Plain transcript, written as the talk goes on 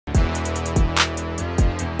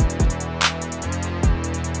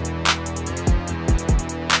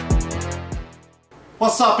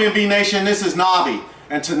What's up, NV Nation? This is Nav-Vii,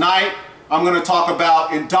 and tonight I'm going to talk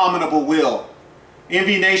about indomitable will.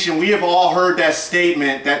 NV Nation, we have all heard that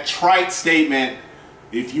statement, that trite statement,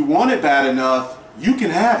 if you want it bad enough, you can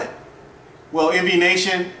have it. Well, NV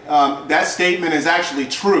Nation, that statement is actually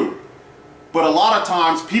true. But a lot of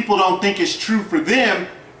times people don't think it's true for them,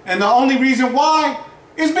 and the only reason why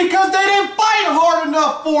is because they didn't fight hard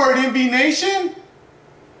enough for it, NV Nation.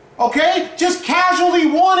 Okay? Just casually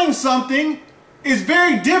wanting something is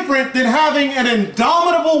very different than having an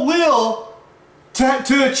indomitable will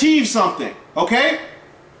to achieve something. Okay?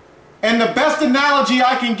 And the best analogy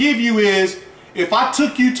I can give you is if I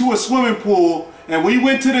took you to a swimming pool and we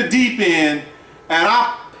went to the deep end and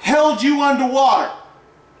I held you underwater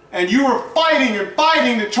and you were fighting and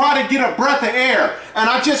fighting to try to get a breath of air, and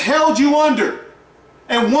I just held you under,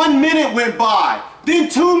 and 1 minute went by, then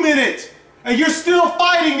 2 minutes, and you're still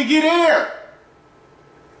fighting to get air.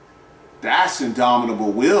 That's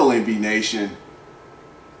indomitable will, NV Nation,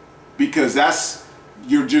 because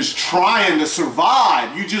you're just trying to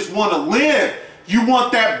survive. You just want to live. You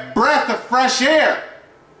want that breath of fresh air.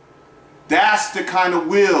 That's the kind of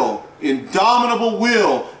will, indomitable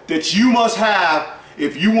will, that you must have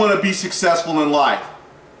if you want to be successful in life.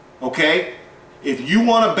 Okay? If you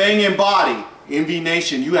want to bang in body, NV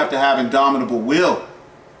Nation, you have to have indomitable will.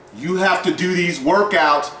 You have to do these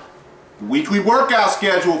workouts, weekly workout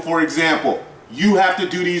schedule, for example. You have to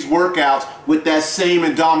do these workouts with that same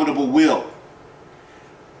indomitable will.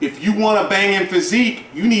 If you want to bang in physique,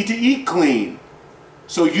 you need to eat clean.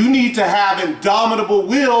 So you need to have indomitable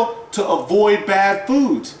will to avoid bad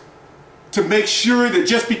foods. To make sure that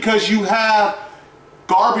just because you have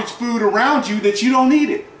garbage food around you that you don't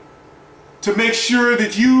eat it. To make sure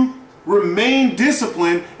that you remain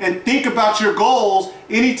disciplined and think about your goals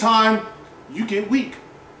anytime you get weak.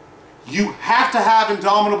 You have to have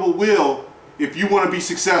indomitable will if you want to be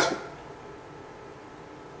successful.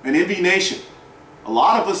 And NV Nation, a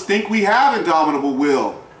lot of us think we have indomitable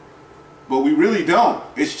will, but we really don't.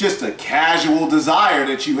 It's just a casual desire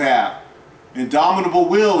that you have. Indomitable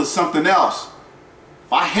will is something else.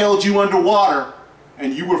 If I held you underwater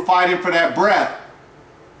and you were fighting for that breath,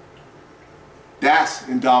 that's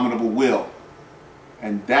indomitable will.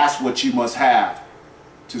 And that's what you must have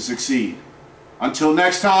to succeed. Until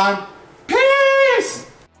next time, peace!